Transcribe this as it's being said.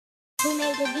Who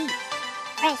made the beat?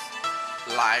 Fresh.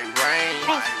 Like rain.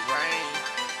 Fresh. Like rain.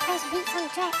 Fresh beats on the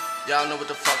track. Y'all know what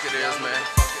the fuck it is, man.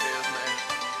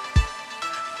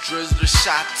 Drizzle the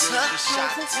Shotta.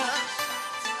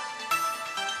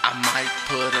 I might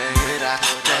put a hit out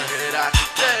today.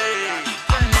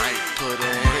 I might put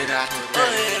a hit out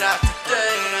today.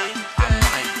 I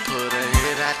might put a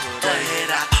hit out today.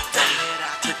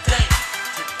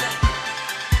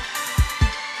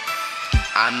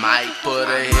 I might put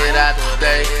a hit out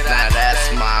today. Now that's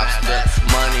Mobsta.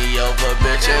 Money over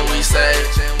bitch and we say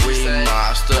we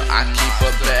Mobsta. I keep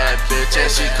a bad bitch and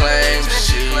she claims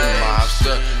she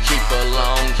Mobsta. Keep a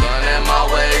long gun at my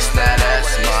waist. Now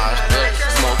that's Mobsta.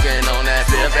 Smoking on that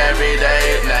biff every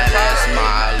day. Now that's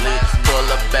Molly. Pull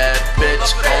a bad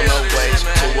bitch on the way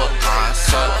to a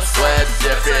concert. Wear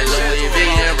different Louis V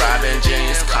and robbing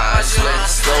jeans constantly.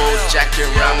 Soul jacket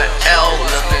round the L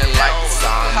looking like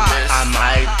zombies. I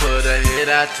might put a hit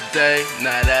out today,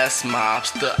 now that's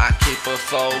Mobsta. I keep a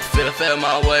 4-5 at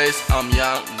my waist, I'm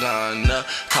young gunner.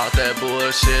 Talk that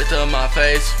bullshit to my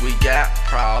face, we got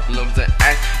problems. And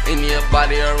ask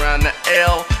anybody around the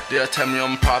L, they'll tell me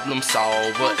I'm a problem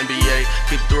solver. NBA,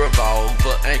 keep the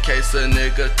revolver in case a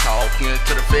nigga talking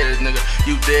to the feds, nigga.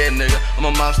 You dead, nigga. I'm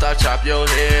a Mobsta, chop your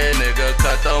head, nigga.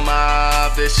 Cut the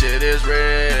mob, this shit is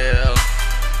real.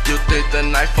 You think the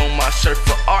knife on my shirt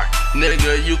for art?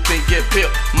 Nigga, you can get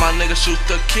peeled. My nigga shoot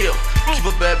to kill. Keep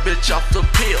a bad bitch off the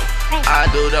pill. I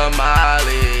do the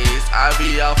mollies, I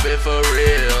be off it for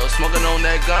real. Smoking on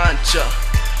that ganja,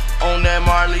 on that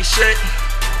Marley shit.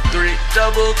 3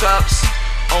 double cups,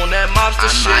 on that Mobsta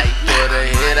shit. I might put a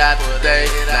hit out today,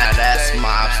 now that's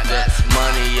Mobsta.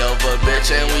 Money over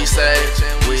bitch and we say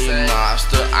we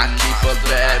Mobsta. I keep a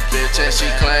bad bitch and she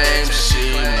claims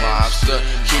she Mobsta.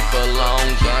 Keep a long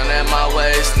gun at my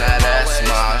waist, now that's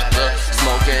Mobsta.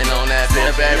 Smoking on that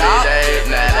biff every day,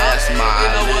 now that's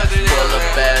Molly. Pull a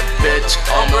bad bitch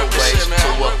on the waist to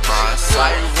a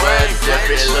concert. Wear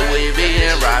different Louis V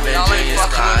and robbing jeans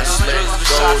constantly.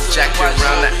 Gold jacket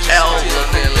round the L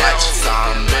looking like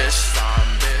zombies.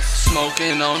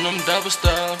 Smoking on them double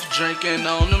stuff, drinking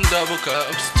on them double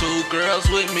cups. 2 girls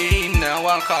with me, now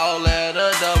I call that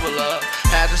a double up.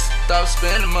 Had to stop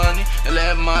spending money and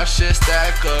let my shit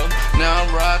stack up. Now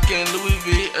I'm rocking Louis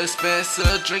V,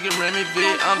 expensive, drinking Remy V.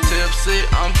 I'm tipsy,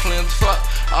 I'm clean as fuck.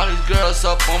 All these girls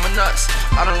up on my nuts,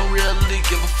 I don't really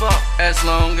give a fuck. As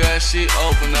long as she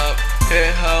open up,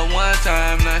 hit her one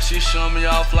time, now she show me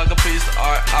off like a piece of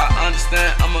art. I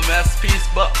understand I'm a masterpiece,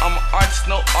 but I'm an artist,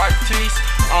 no artiste.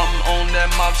 I'm on that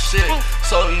mob shit,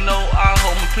 so you know I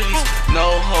hold my peace.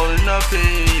 No holding up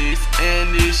peace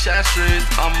in these shot streets.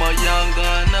 I'm a young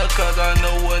gunner, cause I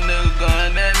know a nigga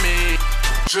gun at me.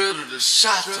 Drizzle the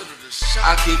Shotta,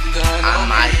 I keep the gun on me. I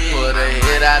might put a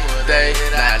hit out today,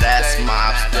 now that's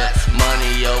Mobsta.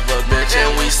 Money over bitch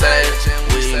and we say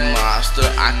we Mobsta.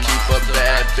 I keep a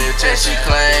bad bitch and she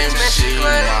claims she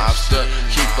Mobsta.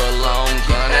 Keep a long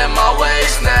gun at my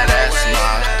waist, now that's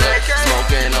Mobsta.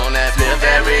 Smoking on that biff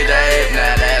every day,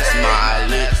 now that's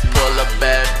Molly. Pull a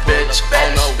bad bitch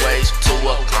on the waist to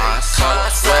a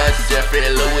concert. Wear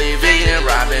different Louis V and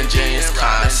robbing jeans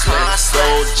constantly.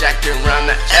 Gold jacket round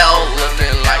the L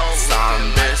looking like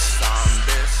zombies.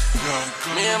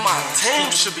 Me and my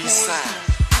team should be signed.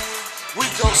 We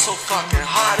go so fucking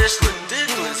hard, it's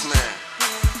ridiculous, man.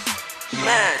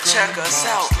 Man, check us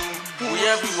out. We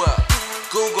everywhere.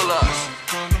 Google us,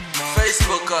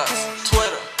 Facebook us,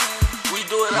 Twitter. We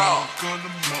do it all.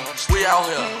 We out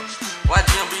here.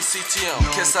 Ygmb CTM.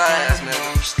 Kiss our ass, man.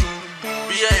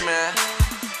 BA, man.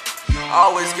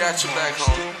 Always got your back,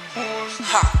 homie.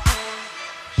 Ha!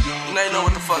 You know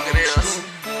what the fuck it is.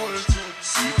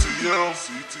 CTM.